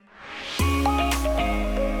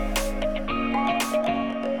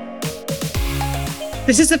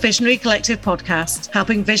This is a Visionary Collective podcast,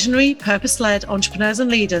 helping visionary, purpose-led entrepreneurs and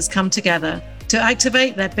leaders come together to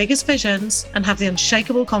activate their biggest visions and have the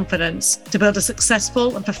unshakable confidence to build a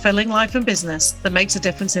successful and fulfilling life and business that makes a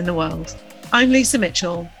difference in the world. I'm Lisa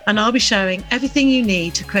Mitchell, and I'll be sharing everything you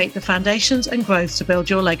need to create the foundations and growth to build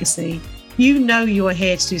your legacy. You know you are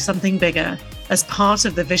here to do something bigger as part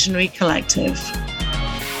of the Visionary Collective.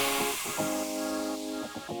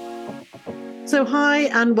 So hi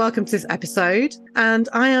and welcome to this episode. And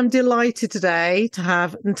I am delighted today to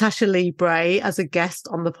have Natasha Leigh Bray as a guest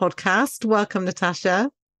on the podcast. Welcome, Natasha.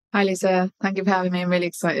 Hi, Lisa. Thank you for having me. I'm really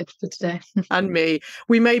excited for today. And me.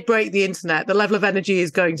 We may break the internet. The level of energy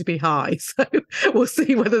is going to be high. So we'll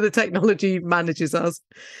see whether the technology manages us.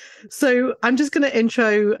 So I'm just going to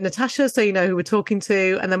intro Natasha so you know who we're talking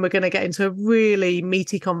to, and then we're going to get into a really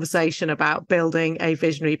meaty conversation about building a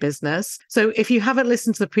visionary business. So if you haven't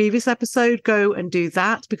listened to the previous episode, go and do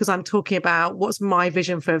that, because I'm talking about what's my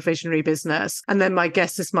vision for a visionary business. And then my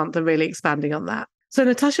guests this month are really expanding on that. So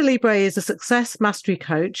Natasha Leigh Bray is a success mastery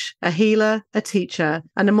coach, a healer, a teacher,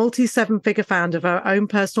 and a multi-seven-figure founder of her own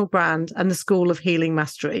personal brand and the School of Healing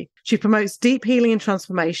Mastery. She promotes deep healing and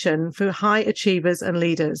transformation for high achievers and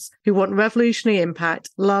leaders who want revolutionary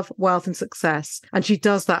impact, love, wealth, and success. And she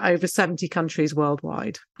does that over 70 countries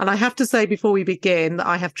worldwide. And I have to say before we begin that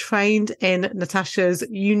I have trained in Natasha's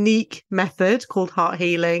unique method called heart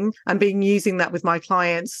healing and been using that with my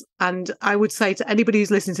clients. And I would say to anybody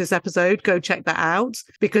who's listening to this episode, go check that out,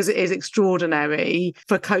 because it is extraordinary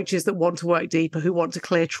for coaches that want to work deeper, who want to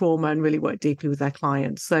clear trauma and really work deeply with their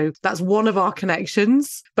clients. So that's one of our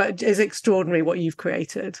connections, but it's extraordinary what you've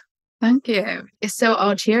created. Thank you. It's so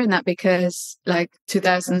odd hearing that, because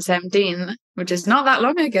 2017, which is not that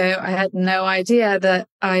long ago, I had no idea that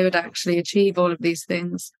I would actually achieve all of these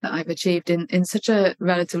things that I've achieved in such a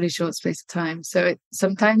relatively short space of time. So it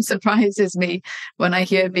sometimes surprises me when I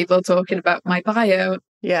hear people talking about my bio.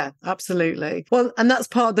 Yeah, absolutely. Well, and that's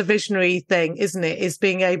part of the visionary thing, isn't it? Is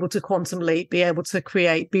being able to quantum leap, be able to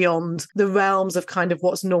create beyond the realms of kind of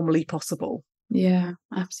what's normally possible. Yeah,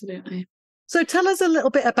 absolutely. So tell us a little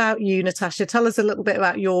bit about you, Natasha. Tell us a little bit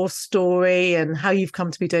about your story and how you've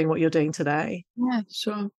come to be doing what you're doing today. Yeah,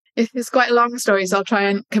 sure. It's quite a long story, so I'll try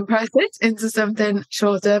and compress it into something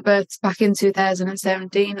shorter. But back in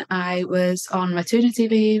 2017, I was on maternity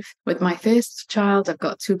leave with my first child. I've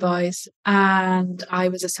got two boys, and I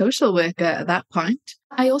was a social worker at that point.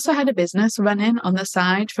 I also had a business running on the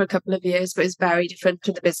side for a couple of years, but it's very different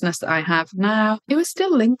to the business that I have now. It was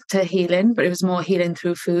still linked to healing, but it was more healing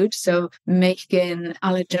through food. So making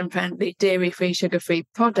allergen-friendly, dairy-free, sugar-free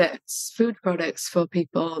products, food products for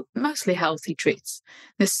people, mostly healthy treats.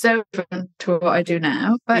 It's so different to what I do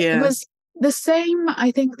now, but It was the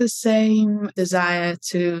same desire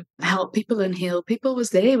to help people and heal people was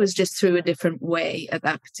there. It was just through a different way at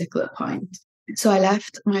that particular point. So I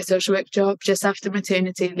left my social work job just after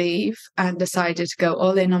maternity leave and decided to go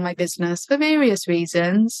all in on my business for various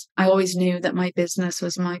reasons. I always knew that my business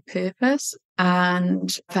was my purpose. And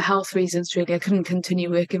for health reasons, really, I couldn't continue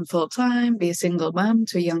working full time, be a single mum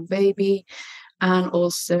to a young baby, and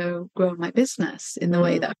also grow my business in the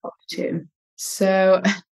way that I wanted to. So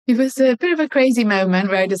it was a bit of a crazy moment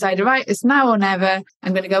where I decided, right, it's now or never.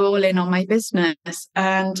 I'm going to go all in on my business.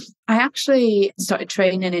 And I actually started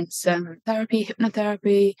training in some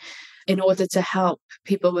hypnotherapy, in order to help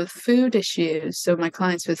people with food issues. So my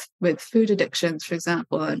clients with food addictions, for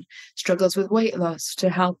example, and struggles with weight loss, to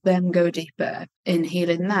help them go deeper in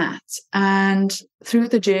healing that. And through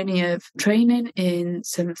the journey of training in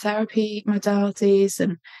some therapy modalities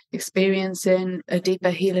and experiencing a deeper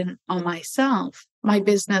healing on myself, my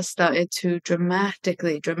business started to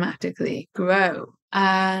dramatically grow.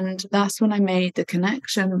 And that's when I made the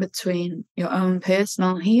connection between your own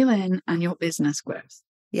personal healing and your business growth.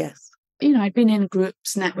 Yes. I'd been in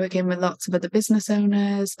groups networking with lots of other business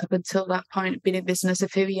owners. Up until that point, I'd been in business a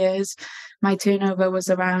few years. My turnover was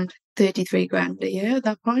around 33 grand a year at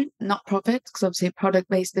that point, not profit, because obviously a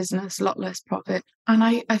product-based business, a lot less profit. And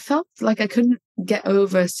I felt like I couldn't get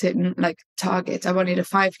over a certain target. I wanted a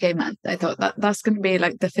 5K month. I thought that's going to be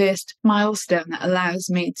the first milestone that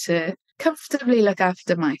allows me to comfortably look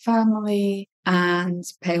after my family and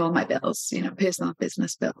pay all my bills, personal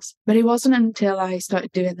business bills. But it wasn't until I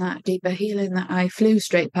started doing that deeper healing that I flew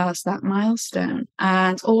straight past that milestone.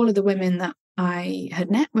 And all of the women that I had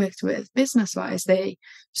networked with business-wise, they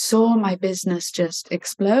saw my business just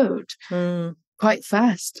explode quite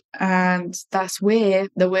fast. And that's where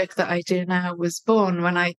the work that I do now was born,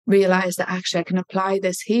 when I realized that actually I can apply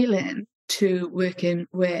this healing to working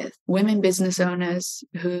with women business owners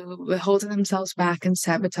who were holding themselves back and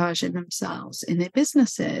sabotaging themselves in their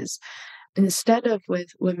businesses. instead of with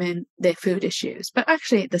women, their food issues. But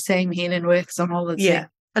actually the same healing works on all of the same.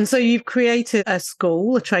 And so you've created a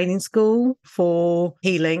school, a training school for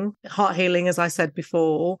healing, heart healing, as I said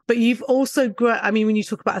before. But you've also when you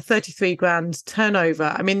talk about a 33 grand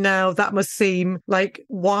turnover, I mean, now that must seem like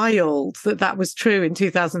wild that was true in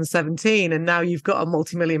 2017. And now you've got a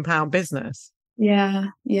multi-million-pound business. Yeah.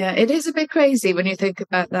 It is a bit crazy when you think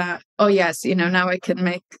about that. Oh, yes, now I can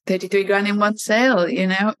make 33 grand in one sale,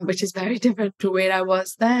 which is very different to where I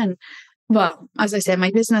was then. Well, as I said, my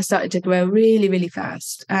business started to grow really, really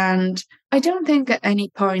fast. And I don't think at any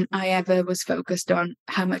point I ever was focused on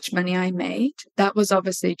how much money I made. That was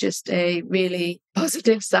obviously just a really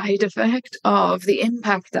positive side effect of the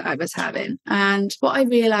impact that I was having. And what I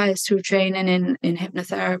realized through training in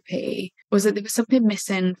hypnotherapy was that there was something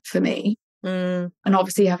missing for me. And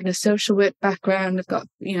obviously having a social work background, I've got,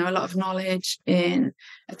 a lot of knowledge in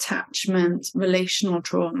attachment, relational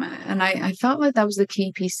trauma. And I felt like that was the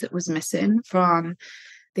key piece that was missing from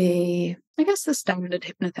the standard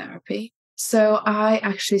hypnotherapy. So I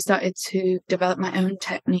actually started to develop my own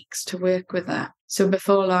techniques to work with that. So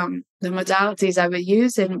before long, the modalities I was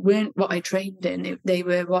using weren't what I trained in. They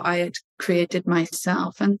were what I had created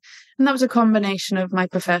myself. And that was a combination of my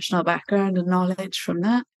professional background and knowledge from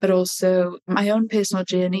that, but also my own personal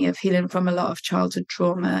journey of healing from a lot of childhood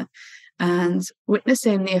trauma and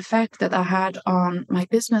witnessing the effect that I had on my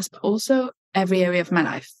business, but also every area of my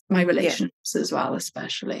life, my relationships as well,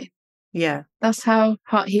 especially. Yeah. That's how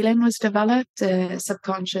heart healing was developed, a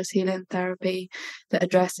subconscious healing therapy that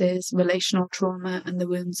addresses relational trauma and the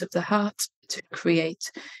wounds of the heart to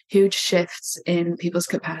create huge shifts in people's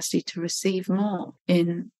capacity to receive more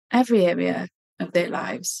in every area of their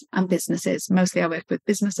lives and businesses. Mostly I work with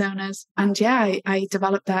business owners. And I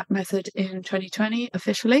developed that method in 2020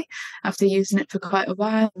 officially after using it for quite a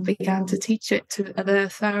while and began to teach it to other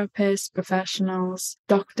therapists, professionals,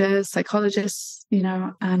 doctors, psychologists,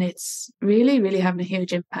 and it's really, really having a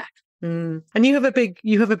huge impact. And you have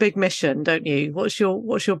a big mission, don't you? What's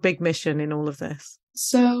your big mission in all of this?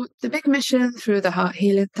 So the big mission through the heart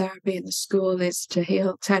healing therapy in the school is to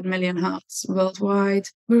heal 10 million hearts worldwide.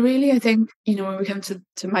 But really, I think, when we come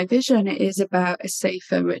to my vision, it is about a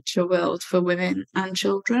safer, richer world for women and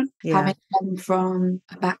children. Having come from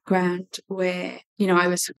a background where, I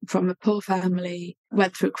was from a poor family,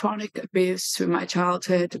 went through chronic abuse through my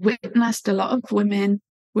childhood, witnessed a lot of women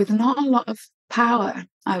with not a lot of power,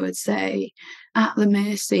 I would say, at the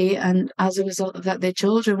mercy, and as a result of that, their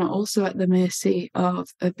children were also at the mercy of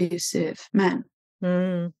abusive men.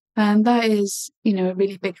 And that is, a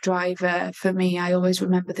really big driver for me. I always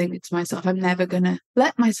remember thinking to myself, I'm never going to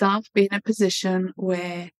let myself be in a position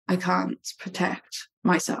where I can't protect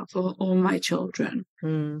myself or my children.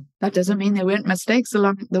 That doesn't mean there weren't mistakes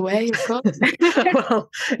along the way, of course. Well,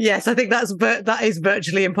 yes, I think that is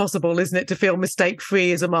virtually impossible, isn't it, to feel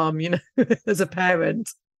mistake-free as a mom, as a parent.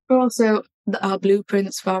 But also, our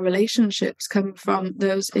blueprints for our relationships come from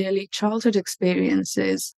those early childhood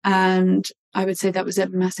experiences. And I would say that was a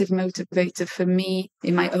massive motivator for me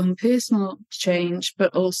in my own personal change,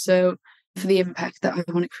 but also for the impact that I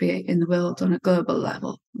want to create in the world on a global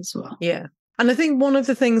level as well. Yeah. And I think one of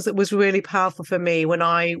the things that was really powerful for me when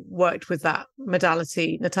I worked with that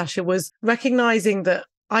modality, Natasha, was recognizing that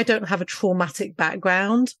I don't have a traumatic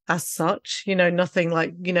background as such, nothing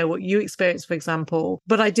like, what you experienced, for example,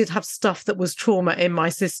 but I did have stuff that was trauma in my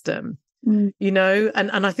system. And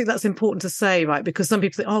I think that's important to say, right? Because some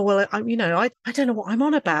people think, oh, well, I don't know what I'm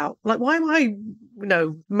on about. Like, why am I,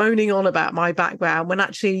 moaning on about my background when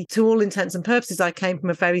actually, to all intents and purposes, I came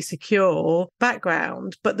from a very secure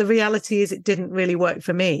background. But the reality is it didn't really work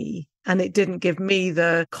for me. And it didn't give me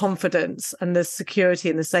the confidence and the security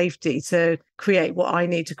and the safety to create what I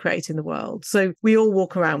need to create in the world. So we all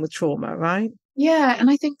walk around with trauma, right? Yeah, and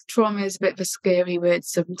I think trauma is a bit of a scary word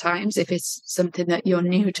sometimes if it's something that you're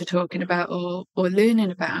new to talking about or learning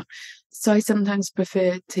about. So I sometimes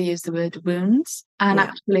prefer to use the word wounds. And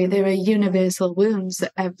actually, there are universal wounds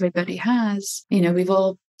that everybody has. We've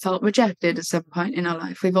all felt rejected at some point in our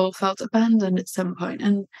life. We've all felt abandoned at some point.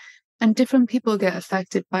 And different people get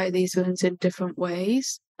affected by these wounds in different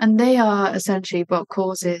ways. And they are essentially what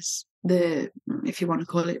causes if you want to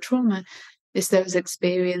call it trauma, is those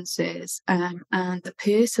experiences and the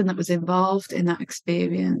person that was involved in that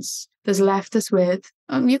experience has left us with,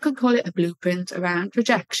 you could call it a blueprint around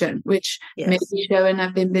rejection, which may be showing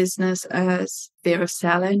up in business as fear of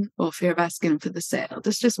selling or fear of asking for the sale.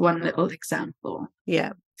 That's just one little example.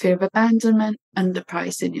 Yeah. Fear of abandonment,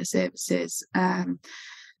 underpricing your services,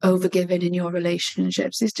 overgiving in your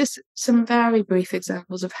relationships. It's just some very brief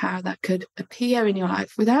examples of how that could appear in your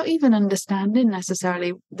life without even understanding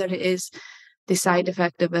necessarily that it is the side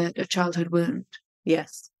effect of a childhood wound.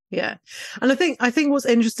 Yes. Yeah. And I think what's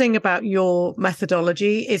interesting about your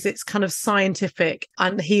methodology is it's kind of scientific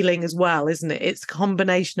and healing as well, isn't it? It's a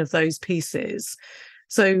combination of those pieces.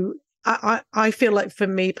 So I feel like for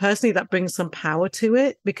me personally, that brings some power to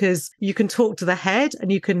it, because you can talk to the head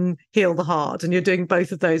and you can heal the heart, and you're doing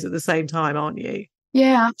both of those at the same time, aren't you?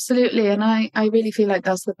 Yeah, absolutely. And I really feel like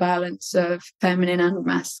that's the balance of feminine and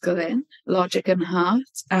masculine, logic and heart.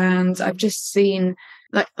 And I've just seen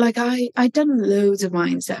I've done loads of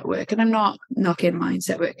mindset work, and I'm not knocking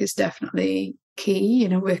mindset work. It's definitely key,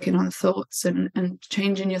 working on thoughts and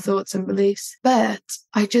changing your thoughts and beliefs. But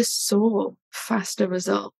I just saw faster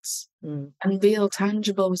results and real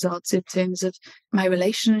tangible results in terms of my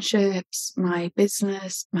relationships, my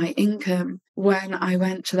business, my income, when I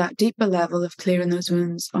went to that deeper level of clearing those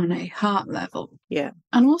wounds on a heart level. Yeah.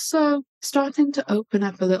 And also starting to open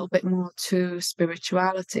up a little bit more to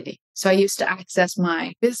spirituality. So I used to access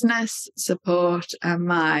my business support and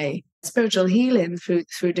my spiritual healing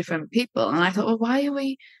through different people. And I thought, well,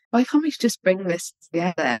 why can't we just bring this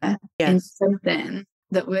together in something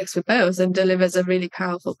that works for both and delivers a really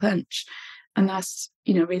powerful punch? And that's,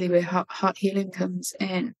 really where heart healing comes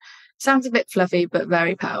in. Sounds a bit fluffy, but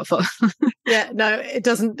very powerful. Yeah, no, it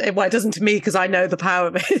doesn't. Well, it doesn't to me, because I know the power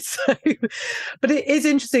of it. So, but it is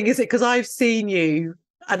interesting, is it? Because I've seen you,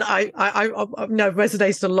 and I know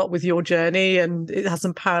resonated a lot with your journey, and it has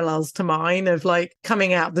some parallels to mine of like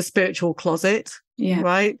coming out the spiritual closet,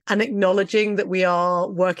 right, and acknowledging that we are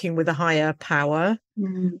working with a higher power.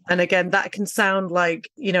 And again, that can sound like,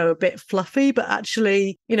 a bit fluffy, but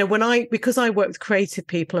actually, because I work with creative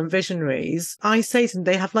people and visionaries, I say to them,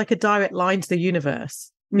 they have like a direct line to the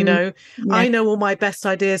universe. I know all my best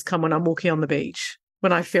ideas come when I'm walking on the beach,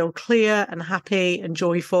 when I feel clear and happy and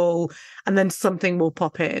joyful, and then something will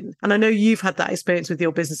pop in. And I know you've had that experience with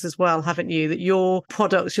your business as well, haven't you? That your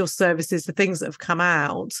products, your services, the things that have come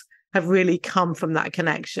out have really come from that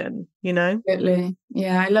connection, Absolutely.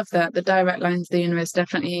 Yeah, I love that. The direct line to the universe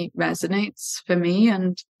definitely resonates for me.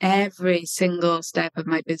 And every single step of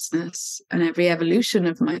my business and every evolution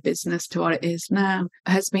of my business to what it is now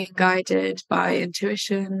has been guided by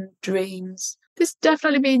intuition, dreams. There's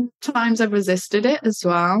definitely been times I've resisted it as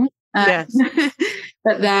well. Yes.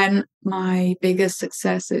 But then my biggest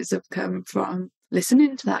successes have come from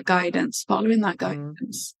listening to that guidance, following that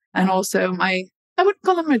guidance. And also I wouldn't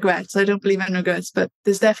call them regrets. I don't believe in regrets, but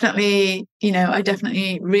there's definitely, I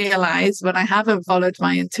definitely realize when I haven't followed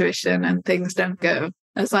my intuition and things don't go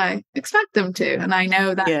as I expect them to. And I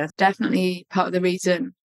know that's definitely part of the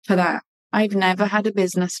reason for that. I've never had a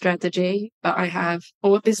business strategy,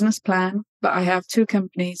 or a business plan, but I have 2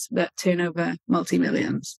 companies that turn over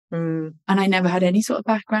multi-millions. And I never had any sort of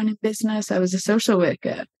background in business. I was a social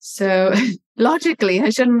worker. So logically, I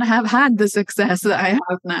shouldn't have had the success that I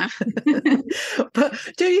have now. But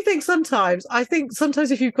do you think sometimes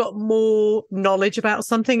if you've got more knowledge about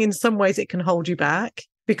something, in some ways it can hold you back,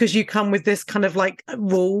 because you come with this kind of like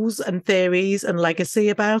rules and theories and legacy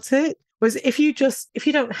about it? Whereas if you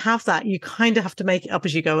don't have that, you kind of have to make it up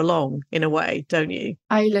as you go along, in a way, don't you?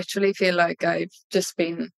 I literally feel like I've just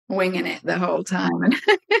been winging it the whole time and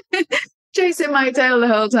chasing my tail the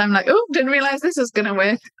whole time. Like, oh, didn't realize this was going to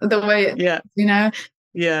work the way it,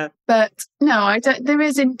 Yeah. But no, there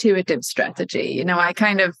is intuitive strategy. I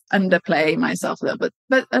kind of underplay myself a little bit,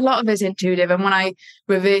 but a lot of it is intuitive. And when I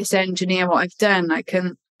reverse engineer what I've done,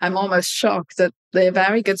 I'm almost shocked at the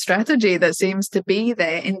very good strategy that seems to be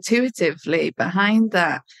there intuitively behind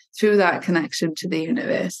that, through that connection to the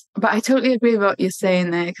universe. But I totally agree with what you're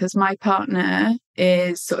saying there, because my partner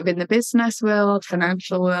is sort of in the business world,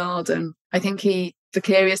 financial world, and I think he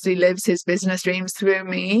vicariously lives his business dreams through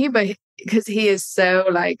me, but because he is so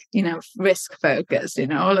risk focused,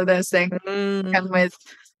 all of those things come with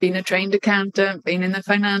being a trained accountant, being in the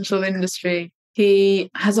financial industry. He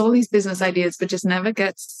has all these business ideas, but just never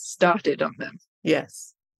gets started on them.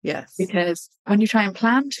 Yes. Because when you try and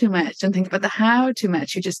plan too much and think about the how too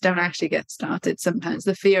much, you just don't actually get started. Sometimes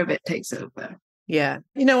the fear of it takes over. Yeah.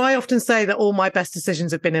 I often say that all my best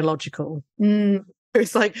decisions have been illogical.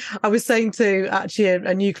 It's like I was saying to actually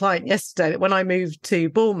a new client yesterday that when I moved to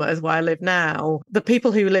Bournemouth, where I live now, the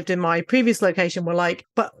people who lived in my previous location were like,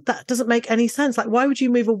 but that doesn't make any sense. Like, why would you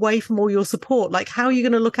move away from all your support? Like, how are you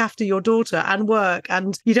going to look after your daughter and work?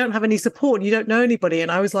 And you don't have any support and you don't know anybody. And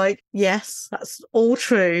I was like, yes, that's all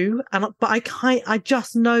true. But I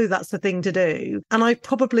just know that's the thing to do. And I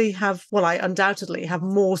undoubtedly have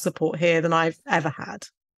more support here than I've ever had.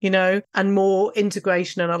 and more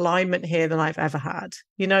integration and alignment here than I've ever had,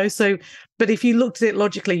 So, but if you looked at it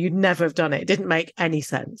logically, you'd never have done it. It didn't make any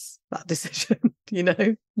sense, that decision,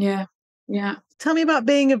 Yeah. Yeah. Tell me about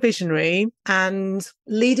being a visionary and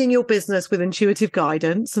leading your business with intuitive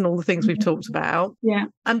guidance and all the things we've talked about. Yeah.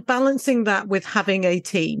 And balancing that with having a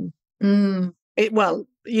team. Mm.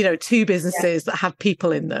 Two businesses that have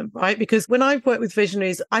people in them, right? Because when I've worked with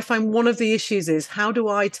visionaries, I find one of the issues is how do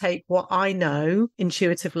I take what I know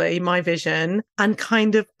intuitively, my vision, and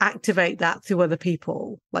kind of activate that through other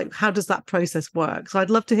people? Like, how does that process work? So I'd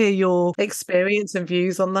love to hear your experience and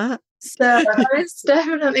views on that. So it's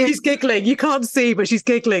definitely... She's giggling. You can't see, but she's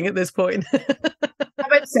giggling at this point. I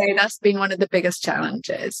would say that's been one of the biggest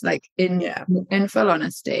challenges, like in full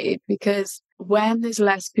honesty, because when there's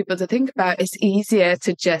less people to think about, it's easier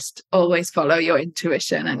to just always follow your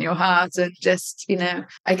intuition and your heart and just,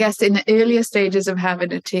 I guess in the earlier stages of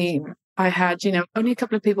having a team, I had, only a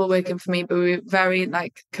couple of people working for me, but we were very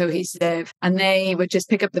cohesive, and they would just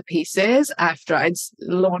pick up the pieces after I'd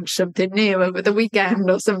launched something new over the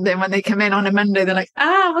weekend or something. When they come in on a Monday, they're like,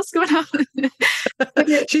 what's going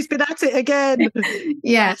on? She's been at it again.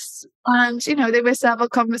 Yes. And, there were several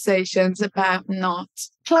conversations about not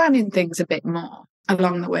planning things a bit more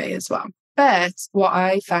along the way as well. But what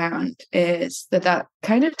I found is that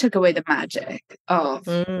kind of took away the magic of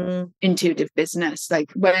intuitive business.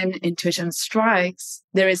 Like when intuition strikes,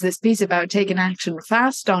 there is this piece about taking action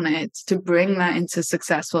fast on it to bring that into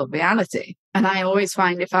successful reality. And I always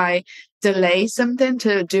find if I delay something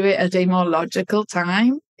to do it at a more logical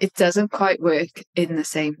time, it doesn't quite work in the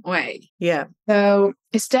same way. Yeah. So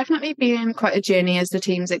it's definitely been quite a journey as the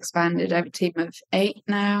team's expanded. I have a team of 8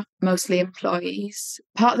 now, mostly employees.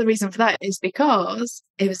 Part of the reason for that is because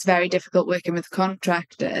it was very difficult working with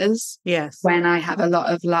contractors. Yes. When I have a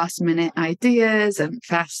lot of last minute ideas and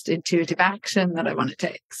fast intuitive action that I want to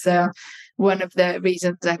take. So one of the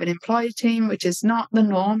reasons I have an employee team, which is not the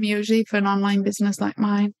norm usually for an online business like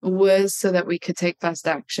mine, was so that we could take fast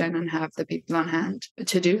action and have the people on hand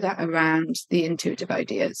to do that around the intuitive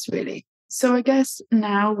ideas, really. So I guess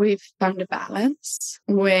now we've found a balance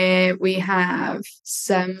where we have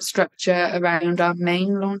some structure around our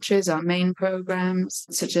main launches, our main programs,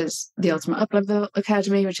 such as the Ultimate Uplevel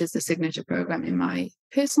Academy, which is the signature program in my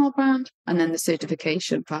personal brand, and then the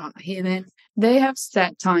certification for healing. They have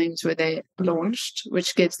set times where they're launched,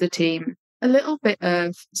 which gives the team a little bit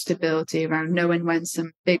of stability around knowing when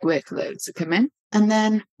some big workloads are coming. And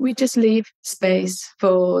then we just leave space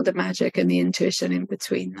for the magic and the intuition in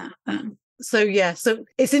between that. So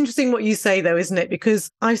it's interesting what you say, though, isn't it? Because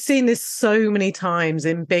I've seen this so many times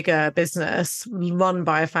in bigger business run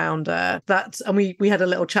by a founder and we had a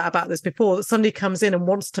little chat about this before, that somebody comes in and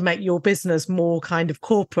wants to make your business more kind of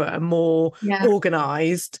corporate and more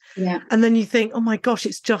organized. Yeah. And then you think, oh my gosh,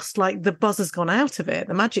 it's just like the buzz has gone out of it.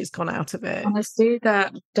 The magic's gone out of it. Honestly,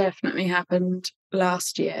 that definitely happened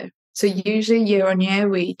last year. So usually year on year,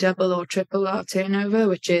 we double or triple our turnover,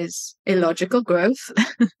 which is illogical growth.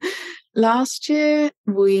 Last year,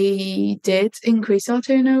 we did increase our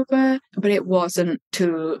turnover, but it wasn't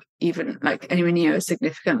to even anywhere near a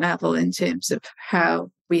significant level in terms of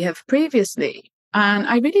how we have previously. And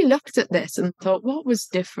I really looked at this and thought, what was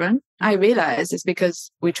different? I realized it's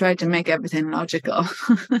because we tried to make everything logical.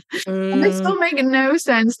 And it's still making no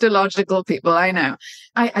sense to logical people, I know.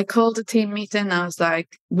 I called a team meeting and I was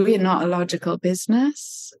like, we're not a logical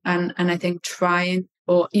business. And I think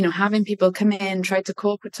having people come in, try to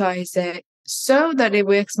corporatize it so that it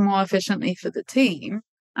works more efficiently for the team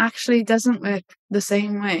actually doesn't work the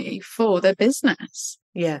same way for the business.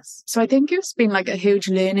 Yes. So I think it's been a huge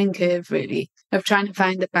learning curve, really, of trying to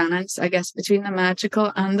find the balance, I guess, between the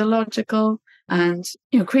magical and the logical, and,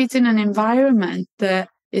 creating an environment that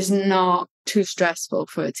is not too stressful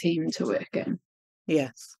for a team to work in.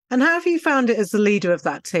 Yes. And how have you found it as the leader of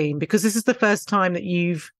that team? Because this is the first time that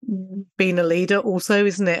you've been a leader also,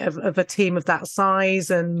 isn't it, of a team of that size?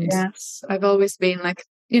 And yes, I've always been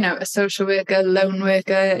a social worker, lone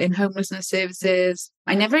worker in homelessness services.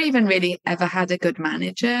 I never even really ever had a good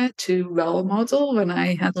manager to role model when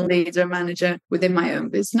I had to lead a manager within my own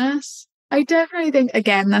business. I definitely think,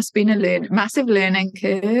 again, that's been a massive learning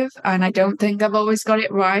curve. And I don't think I've always got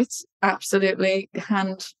it right. Absolutely.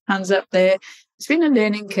 Hands up there. It's been a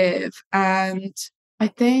learning curve. And I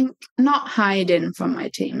think not hiding from my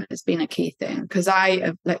team has been a key thing. Because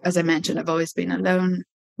as I mentioned, I've always been a lone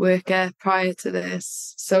worker prior to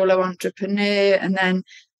this, solo entrepreneur, and then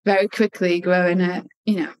very quickly growing a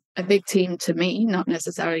big team to me, not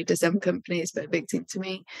necessarily to some companies, but a big team to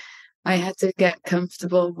me. I had to get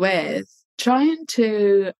comfortable with trying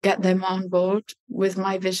to get them on board with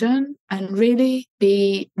my vision and really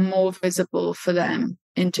be more visible for them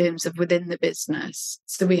in terms of within the business.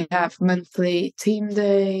 So we have monthly team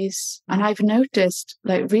days, and I've noticed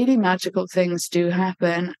like really magical things do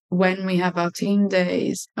happen when we have our team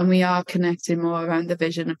days and we are connecting more around the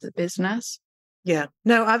vision of the business. Yeah,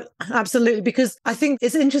 no, absolutely. Because I think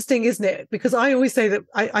it's interesting, isn't it? Because I always say that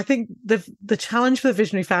I think the challenge for the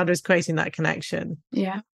visionary founder is creating that connection.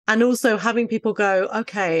 Yeah. And also having people go,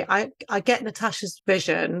 okay, I get Natasha's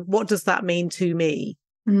vision. What does that mean to me?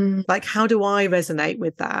 Like, how do I resonate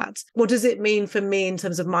with that? What does it mean for me in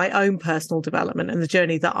terms of my own personal development and the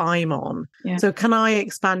journey that I'm on? Yeah. So can I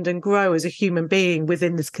expand and grow as a human being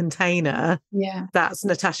within this container? Yeah. That's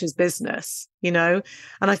Natasha's business, you know?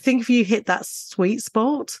 And I think if you hit that sweet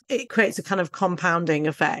spot, it creates a kind of compounding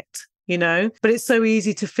effect, you know? But it's so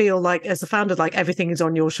easy to feel like as a founder, like everything is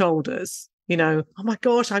on your shoulders. You know, oh my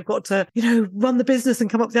gosh, I've got to, you know, run the business and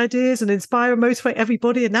come up with ideas and inspire and motivate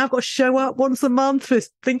everybody. And now I've got to show up once a month for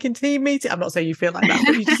thinking team meeting. I'm not saying you feel like that,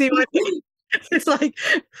 but you see what I mean? It's like,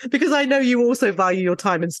 because I know you also value your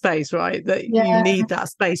time and space, right? That you need that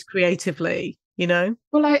space creatively, you know?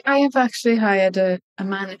 Well, I have actually hired a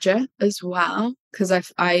manager as well, because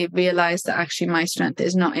I realised that actually my strength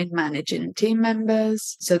is not in managing team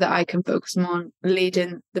members, so that I can focus more on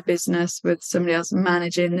leading the business with somebody else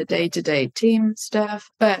managing the day-to-day team stuff.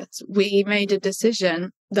 But we made a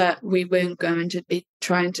decision that we weren't going to be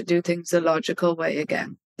trying to do things the logical way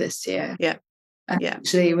again this year. Yeah. And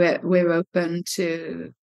actually, we're open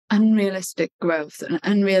to unrealistic growth and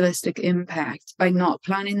unrealistic impact by not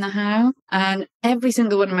planning the how. And every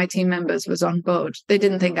single one of my team members was on board. They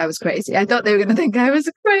didn't think I was crazy. I thought they were going to think I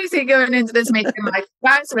was crazy going into this meeting. Like,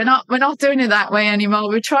 guys, we're not doing it that way anymore.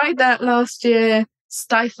 We tried that last year,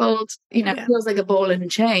 stifled, you know, feels like a ball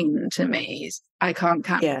and chain to me. I can't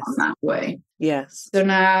count on that way. Yes. So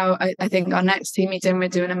now I think our next team meeting, we're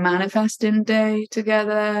doing a manifesting day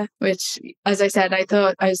together, which, as I said,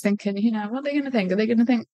 I was thinking, you know, what are they going to think? Are they going to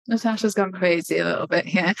think Natasha's gone crazy a little bit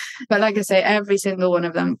here? But like I say, every single one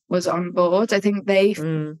of them was on board. I think they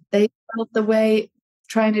felt the way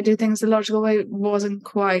trying to do things the logical way wasn't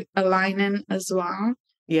quite aligning as well.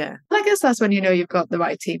 Yeah. I guess that's when you know you've got the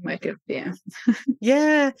right team working for you.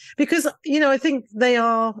 Yeah, because, you know, I think they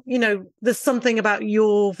are, you know, there's something about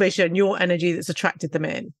your vision, your energy that's attracted them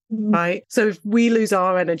in, right? So if we lose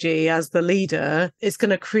our energy as the leader, it's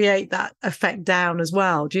going to create that effect down as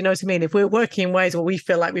well. Do you know what I mean? If we're working in ways where we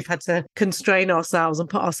feel like we've had to constrain ourselves and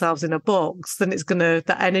put ourselves in a box, then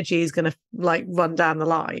that energy is going to like run down the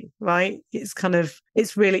line, right?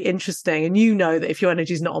 It's really interesting. And you know that if your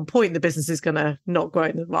energy is not on point, the business is going to not grow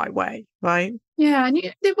in the right way, right? Yeah, and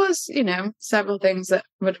there was, you know, several things that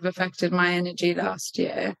would have affected my energy last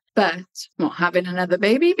year, but not having another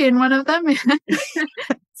baby being one of them.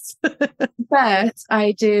 But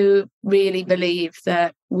I do really believe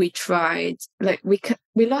that we tried, like we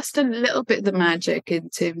lost a little bit of the magic in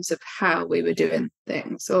terms of how we were doing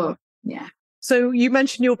things. So you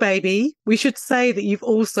mentioned your baby. We should say that you've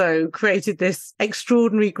also created this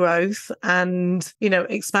extraordinary growth and, you know,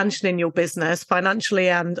 expansion in your business financially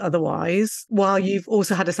and otherwise, while you've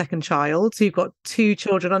also had a second child. So you've got 2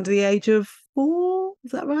 children under the age of 4.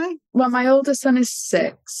 Is that right? Well, my oldest son is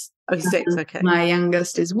 6. Oh, 6. Okay. My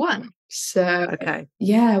youngest is 1. So, okay.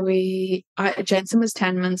 Yeah, Jensen was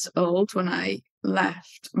 10 months old when I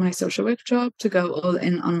left my social work job to go all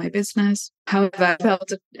in on my business. However, I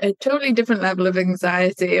felt a totally different level of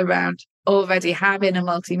anxiety around already having a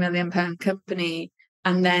multi-million-pound company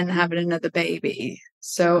and then having another baby.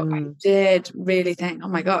 So I did really think, oh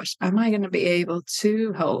my gosh, am I going to be able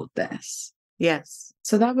to hold this? Yes.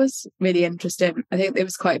 So that was really interesting. I think there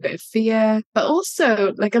was quite a bit of fear, but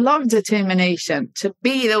also like a lot of determination to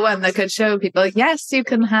be the one that could show people, yes, you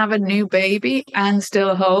can have a new baby and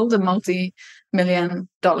still hold a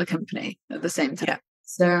multi-million-dollar company at the same time.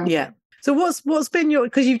 So what's been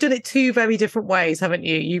because you've done it 2 very different ways, haven't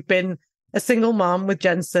you? You've been a single mom with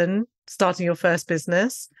Jensen, starting your first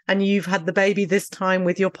business, and you've had the baby this time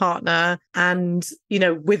with your partner and, you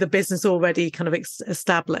know, with a business already kind of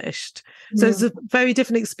established. So it's a very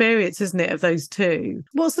different experience, isn't it, of those 2?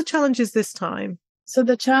 What's the challenges this time? So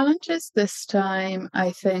the challenges this time,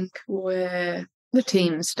 I think, were the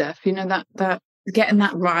team stuff. You know, that getting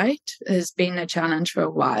that right has been a challenge for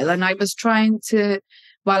a while. And I was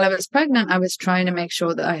while I was pregnant, I was trying to make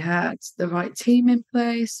sure that I had the right team in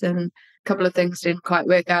place, and a couple of things didn't quite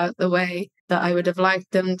work out the way that I would have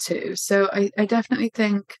liked them to. So I definitely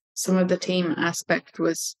think some of the team aspect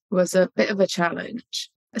was a bit of a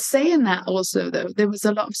challenge. Saying that also, though, there was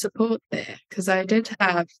a lot of support there because I did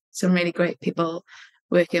have some really great people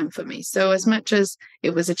working for me. So as much as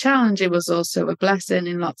it was a challenge, it was also a blessing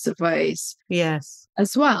in lots of ways. Yes.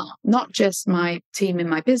 As well, not just my team in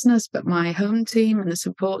my business, but my home team and the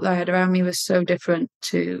support that I had around me was so different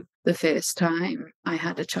to the first time I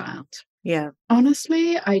had a child. Yeah.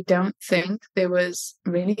 Honestly, I don't think there was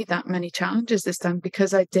really that many challenges this time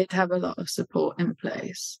because I did have a lot of support in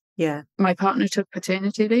place. Yeah. My partner took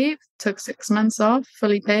paternity leave, took 6 months off,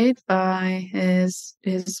 fully paid by his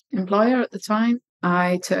employer at the time.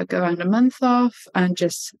 I took around a month off and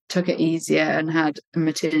just took it easier and had a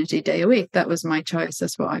maternity day a week. That was my choice.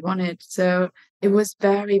 That's what I wanted. So it was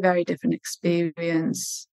very, very different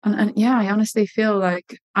experience. And yeah, I honestly feel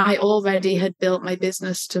like I already had built my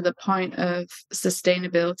business to the point of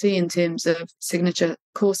sustainability in terms of signature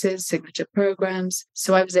courses, signature programs.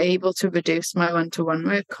 So I was able to reduce my one-to-one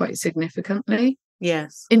work quite significantly.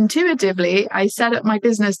 Yes. Intuitively, I set up my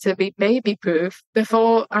business to be baby-proof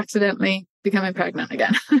before accidentally becoming pregnant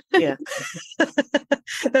again. Yeah.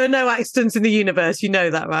 There are no accidents in the universe. You know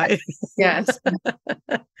that, right? Yes.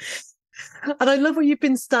 And I love what you've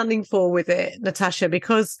been standing for with it, Natasha,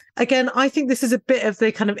 because again, I think this is a bit of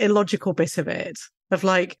the kind of illogical bit of it. Of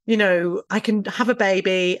like, you know, I can have a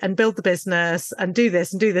baby and build the business and do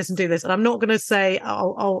this and do this and do this. And I'm not going to say,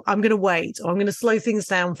 I'm going to wait, or I'm going to slow things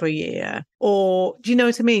down for a year. Or do you know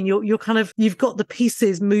what I mean? You're kind of, you've got the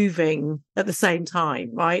pieces moving at the same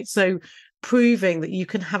time, right? So proving that you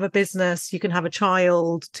can have a business, you can have a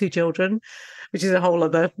child, 2 children, which is a whole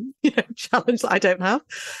other, challenge that I don't have,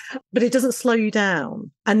 but it doesn't slow you down,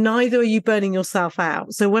 and neither are you burning yourself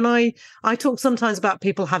out. So when I talk sometimes about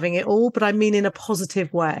people having it all, but I mean in a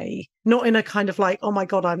positive way, not in a kind of like, oh my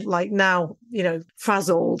God, I'm like now,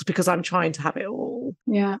 frazzled because I'm trying to have it all.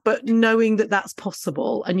 Yeah. But knowing that that's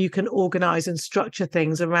possible and you can organize and structure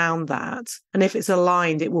things around that. And if it's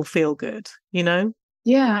aligned, it will feel good,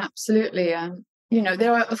 Yeah, absolutely.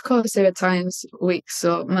 There are times, weeks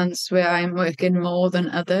or months where I'm working more than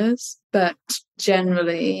others, but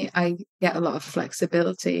generally I get a lot of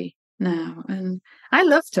flexibility now. And I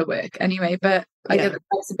love to work anyway, but I get the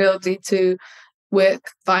flexibility to work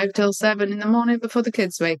 5 till 7 in the morning before the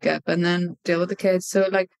kids wake up and then deal with the kids. So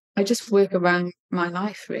I just work around my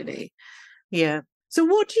life, really. Yeah. So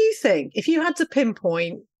what do you think, if you had to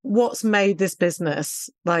pinpoint what's made this business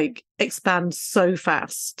expand so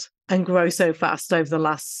fast and grow so fast over the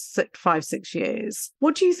last 5-6 years,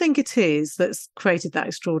 what do you think it is that's created that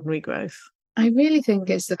extraordinary growth? I really think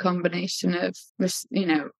it's the combination of,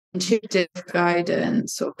 intuitive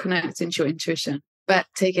guidance or connecting to your intuition, but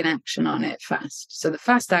taking action on it fast. So the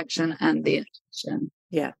fast action and the intuition.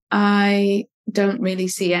 Yeah. I don't really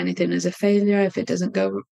see anything as a failure. If it doesn't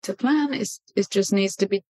go to plan, it just needs to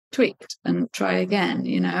be tweaked and try again,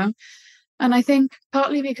 And I think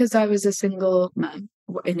partly because I was a single mum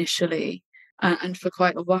initially and for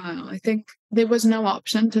quite a while, I think there was no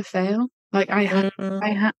option to fail. I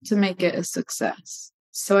had to make it a success.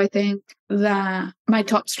 So I think that my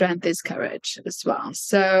top strength is courage as well.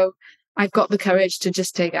 So I've got the courage to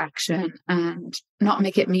just take action and not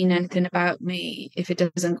make it mean anything about me if it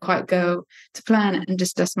doesn't quite go to plan, and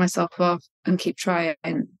just dust myself off and keep trying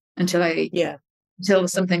until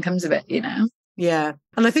something comes of it, Yeah.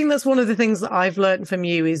 And I think that's one of the things that I've learned from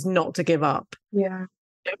you is not to give up. Yeah.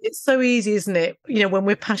 It's so easy, isn't it? When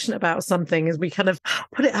we're passionate about something, is we kind of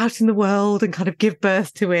put it out in the world and kind of give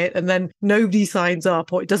birth to it, and then nobody signs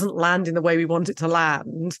up, or it doesn't land in the way we want it to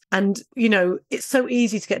land. And, it's so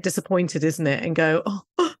easy to get disappointed, isn't it? And go, oh,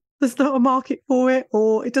 there's not a market for it,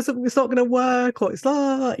 or it's not going to work, or it's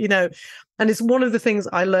and it's one of the things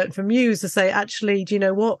I learned from you is to say, actually, do you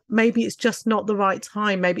know what? Maybe it's just not the right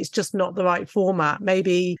time. Maybe it's just not the right format.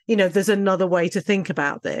 Maybe, there's another way to think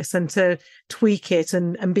about this and to tweak it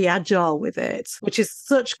and be agile with it, which is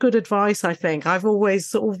such good advice, I think. I've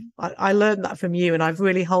always I learned that from you, and I've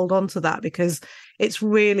really held on to that because it's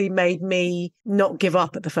really made me not give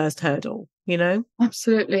up at the first hurdle.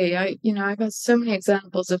 Absolutely. I've had so many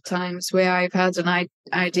examples of times where I've had an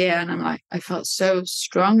idea and I'm like, I felt so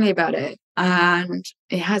strongly about it, and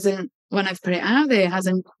it hasn't, when I've put it out there, it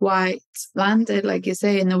hasn't quite landed, like you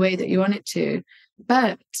say, in the way that you want it to.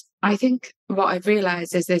 But I think what I've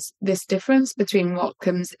realized is there's this difference between what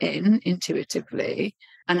comes in intuitively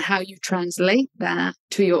and how you translate that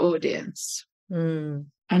to your audience.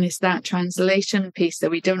 And it's that translation piece that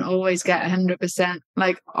we don't always get 100%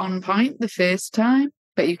 on point the first time,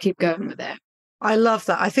 but you keep going with it. I love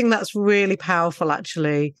that. I think that's really powerful,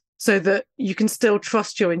 actually, so that you can still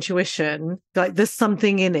trust your intuition. Like there's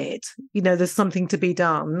something in it, there's something to be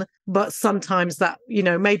done. But sometimes that,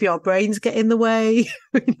 maybe our brains get in the way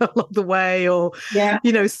along the way, or,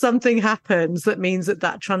 something happens that means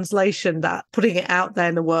that translation, that putting it out there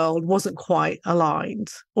in the world wasn't quite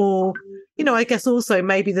aligned. Or, I guess also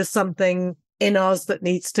maybe there's something in us that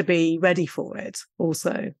needs to be ready for it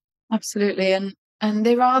also. Absolutely. And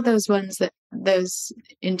there are those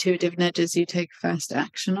intuitive nudges you take fast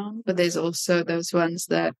action on, but there's also those ones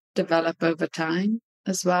that develop over time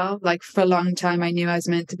as well. Like for a long time, I knew I was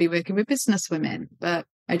meant to be working with business women, but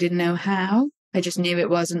I didn't know how. I just knew it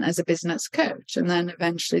wasn't as a business coach. And then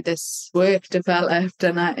eventually this work developed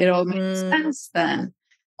and it all made sense then.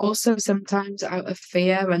 Also, sometimes out of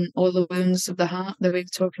fear and all the wounds of the heart that we were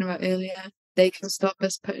talking about earlier, they can stop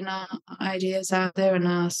us putting our ideas out there and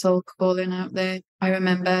our soul calling out there. I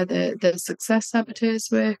remember the Success Saboteurs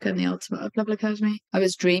work and the Ultimate of Love Academy. I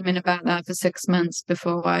was dreaming about that for 6 months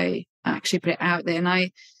before I actually put it out there. And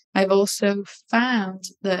I've also found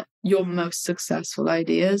that your most successful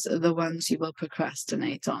ideas are the ones you will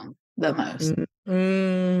procrastinate on the most.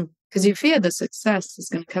 Because you fear the success is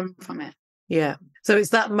going to come from it. Yeah. So it's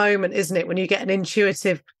that moment, isn't it, when you get an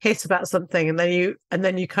intuitive hit about something and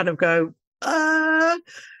then you kind of go,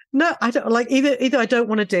 no, I don't like either I don't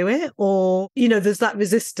want to do it, or, there's that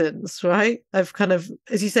resistance, right? Of kind of,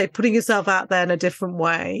 as you say, putting yourself out there in a different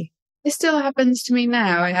way. It still happens to me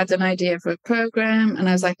now. I had an idea for a program and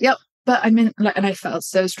I was like, yep, but I'm in, and I felt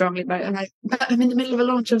so strongly about it. But I'm in the middle of a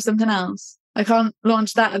launch of something else. I can't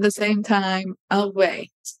launch that at the same time. I'll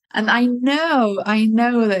wait. And I know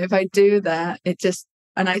that if I do that,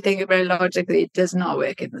 and I think very logically, it does not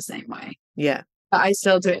work in the same way. Yeah. But I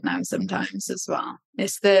still do it now sometimes as well.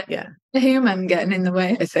 It's the human getting in the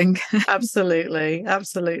way, I think. Absolutely.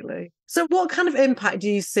 Absolutely. So what kind of impact do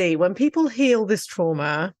you see when people heal this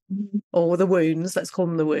trauma or the wounds, let's call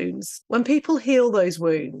them the wounds, when people heal those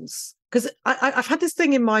wounds? Because I've had this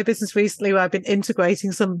thing in my business recently where I've been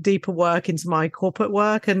integrating some deeper work into my corporate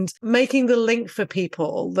work and making the link for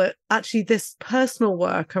people that actually this personal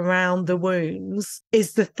work around the wounds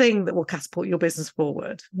is the thing that will catapult your business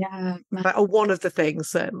forward. Yeah. Or one of the things,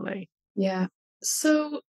 certainly. Yeah.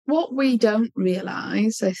 So what we don't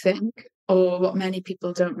realize, I think, or what many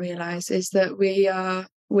people don't realize, is that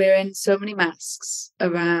we're in so many masks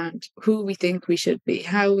around who we think we should be,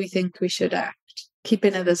 how we think we should act,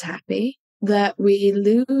 keeping others happy, that we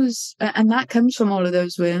lose. And that comes from all of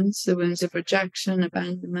those wounds, the wounds of rejection,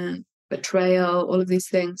 abandonment, betrayal, all of these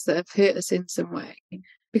things that have hurt us in some way.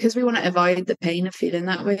 Because we want to avoid the pain of feeling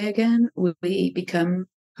that way again, we become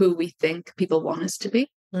who we think people want us to be.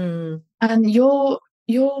 And your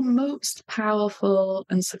most powerful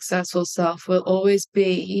and successful self will always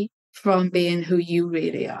be from being who you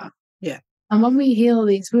really are. Yeah. And when we heal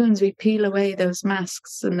these wounds, we peel away those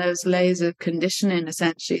masks and those layers of conditioning,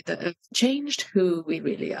 essentially, that have changed who we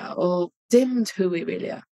really are or dimmed who we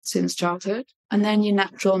really are since childhood. And then your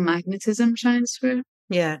natural magnetism shines through.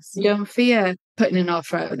 Yes. You don't fear putting an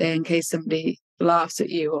offer out there in case somebody laughs at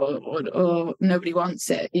you or nobody wants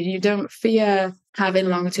it. You don't fear having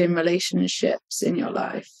long-term relationships in your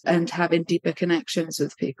life and having deeper connections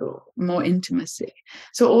with people, more intimacy.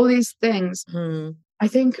 So all these things, I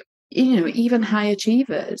think, even high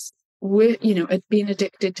achievers, being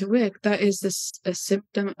addicted to work, that is a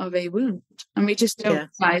symptom of a wound. And we just don't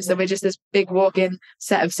realize that we're just this big walk-in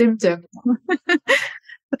set of symptoms.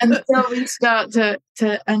 Until we start to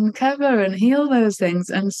uncover and heal those things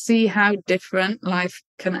and see how different life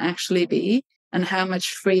can actually be and how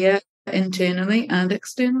much freer internally and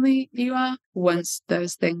externally you are once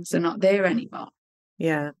those things are not there anymore.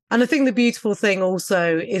 Yeah. And I think the beautiful thing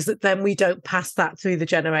also is that then we don't pass that through the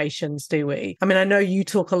generations, do we? I mean, I know you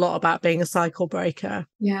talk a lot about being a cycle breaker.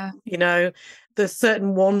 Yeah. There's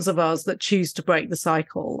certain ones of us that choose to break the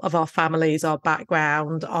cycle of our families, our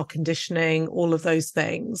background, our conditioning, all of those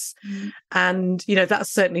things. And, that's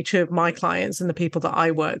certainly true of my clients and the people that I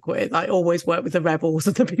work with. I always work with the rebels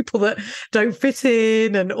and the people that don't fit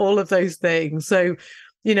in and all of those things. So,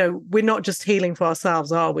 we're not just healing for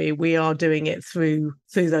ourselves, are we? We are doing it through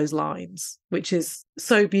those lines, which is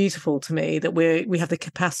so beautiful to me that we have the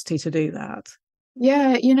capacity to do that.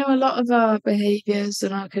 Yeah, a lot of our behaviours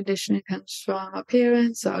and our conditioning comes from our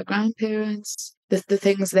parents, our grandparents, the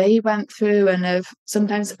things they went through and have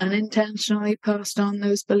sometimes unintentionally passed on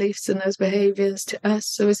those beliefs and those behaviours to us.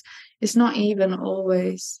 So it's not even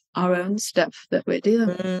always our own stuff that we're dealing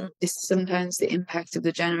with. It's sometimes the impact of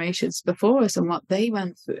the generations before us and what they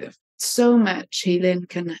went through. So much healing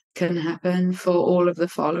can happen for all of the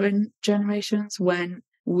following generations when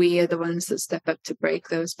we are the ones that step up to break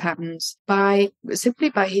those patterns simply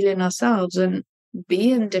by healing ourselves and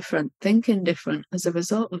being different, thinking different as a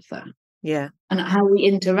result of that. Yeah. And how we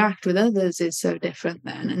interact with others is so different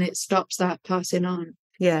then, and it stops that passing on.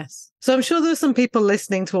 Yes. So I'm sure there's some people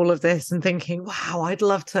listening to all of this and thinking, wow, I'd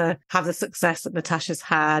love to have the success that Natasha's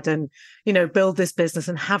had and, build this business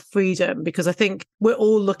and have freedom, because I think we're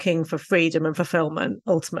all looking for freedom and fulfillment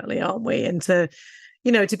ultimately, aren't we? And to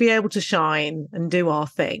be able to shine and do our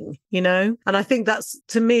thing, And I think that's,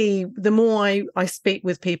 to me, the more I speak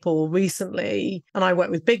with people recently, and I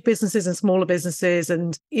work with big businesses and smaller businesses,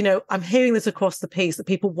 and, I'm hearing this across the piece that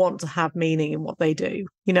people want to have meaning in what they do,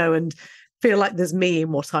 and feel like there's me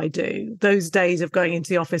in what I do. Those days of going into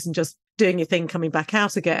the office and just doing your thing, coming back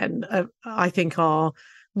out again, I think are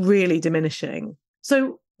really diminishing.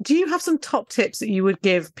 So do you have some top tips that you would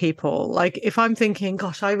give people? Like if I'm thinking,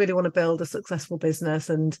 gosh, I really want to build a successful business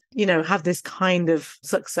and, have this kind of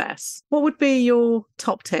success, what would be your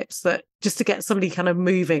top tips that just to get somebody kind of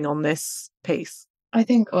moving on this piece? I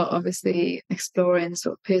think obviously exploring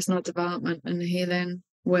sort of personal development and healing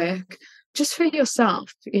work just for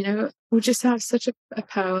yourself, will just have such a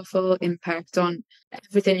powerful impact on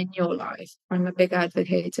everything in your life. I'm a big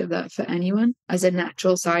advocate of that for anyone. As a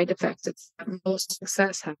natural side effect of that, more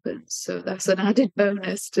success happens. So that's an added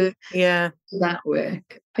bonus to that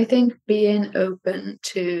work. I think being open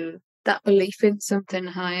to that belief in something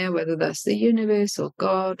higher, whether that's the universe or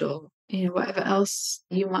God or whatever else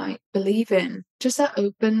you might believe in, just that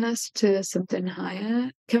openness to something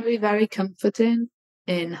higher can be very comforting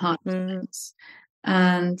in hard times.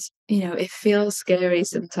 And it feels scary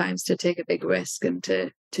sometimes to take a big risk and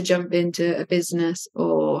to jump into a business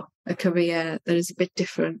or a career that is a bit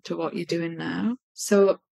different to what you're doing now.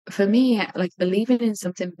 So for me, like believing in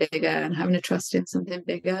something bigger and having a trust in something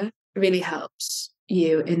bigger really helps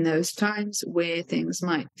you in those times where things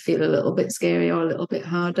might feel a little bit scary or a little bit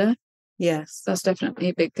harder. Yes, that's definitely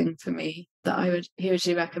a big thing for me that I would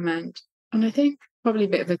hugely recommend. And I think probably a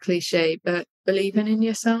bit of a cliche, but believing in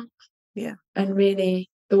yourself. Yeah. And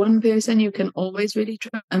really the one person you can always really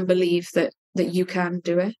trust and believe that you can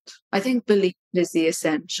do it. I think belief is the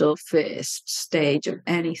essential first stage of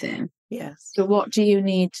anything. Yes. So what do you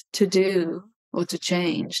need to do or to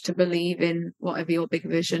change to believe in whatever your big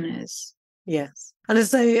vision is? Yes. And I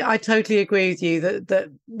say, I totally agree with you that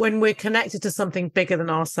when we're connected to something bigger than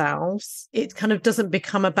ourselves, it kind of doesn't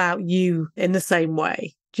become about you in the same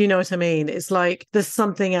way. Do you know what I mean? It's like there's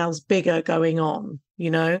something else bigger going on,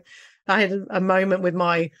 I had a moment with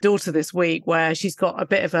my daughter this week where she's got a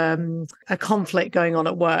bit of a conflict going on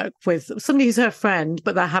at work with somebody who's her friend,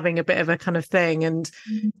 but they're having a bit of a kind of thing. And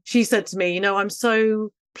she said to me, I'm so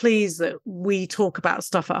pleased that we talk about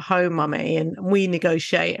stuff at home, mummy, and we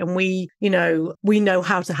negotiate and we know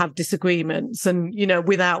how to have disagreements and,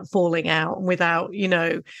 without falling out and without,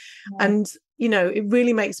 and it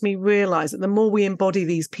really makes me realize that the more we embody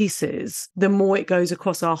these pieces, the more it goes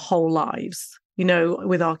across our whole lives,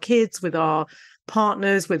 with our kids, with our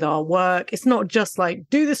partners, with our work. It's not just like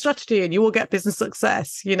do the strategy and you will get business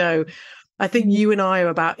success. I think you and I are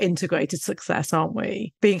about integrated success, aren't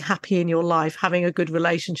we? Being happy in your life, having a good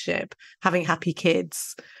relationship, having happy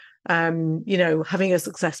kids, having a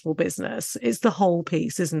successful business. It's the whole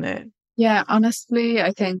piece, isn't it? Yeah, honestly,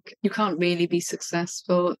 I think you can't really be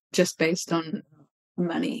successful just based on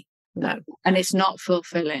money. No. And it's not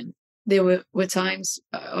fulfilling. There were times,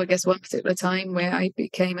 I guess one particular time where I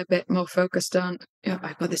became a bit more focused on,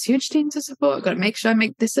 I've got this huge team to support, I've got to make sure I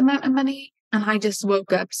make this amount of money. And I just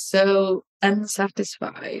woke up so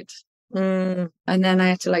unsatisfied. And then I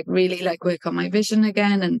had to really work on my vision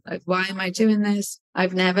again. And why am I doing this?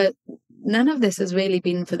 None of this has really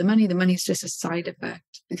been for the money. The money is just a side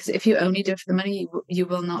effect. Because if you only do it for the money, you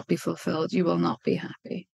will not be fulfilled. You will not be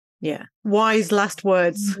happy. Yeah. Wise last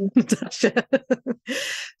words, Natasha.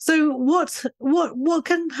 So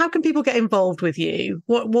how can people get involved with you?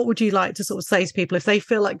 What would you like to sort of say to people if they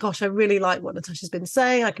feel like, gosh, I really like what Natasha's been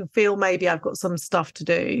saying. I can feel maybe I've got some stuff to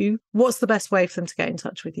do. What's the best way for them to get in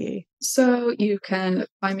touch with you? So you can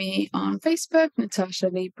find me on Facebook, Natasha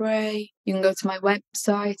Leigh Bray. You can go to my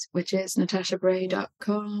website, which is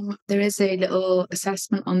natashabray.com. There is a little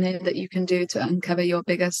assessment on there that you can do to uncover your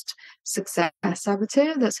biggest success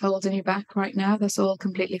saboteur that's holding you back right now. That's all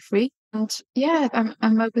completely free. And yeah,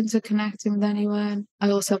 I'm open to connecting with anyone. I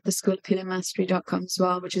also have the schoolofhealingmastery.com as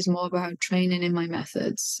well, which is more about training in my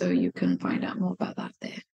methods. So you can find out more about that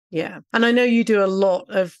there. Yeah. And I know you do a lot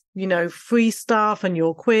of, free stuff and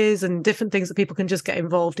your quiz and different things that people can just get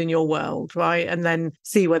involved in your world, right? And then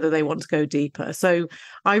see whether they want to go deeper. So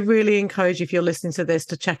I really encourage you, if you're listening to this,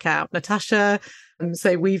 to check out Natasha.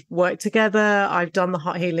 So we've worked together. I've done the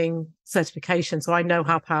heart healing certification, so I know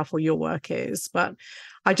how powerful your work is. But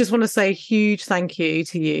I just want to say a huge thank you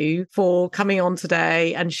to you for coming on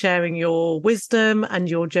today and sharing your wisdom and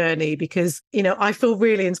your journey, because, I feel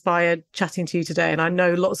really inspired chatting to you today. And I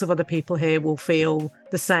know lots of other people here will feel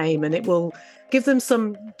the same, and it will give them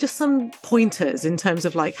some pointers in terms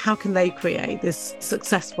of how can they create this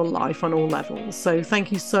successful life on all levels. So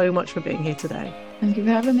thank you so much for being here today. Thank you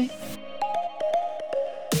for having me.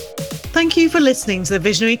 Thank you for listening to the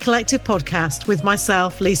Visionary Collective podcast with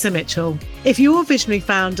myself, Lisa Mitchell. If you're a visionary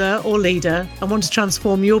founder or leader and want to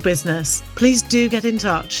transform your business, please do get in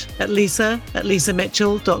touch at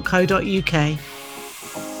lisa@lisamitchell.co.uk.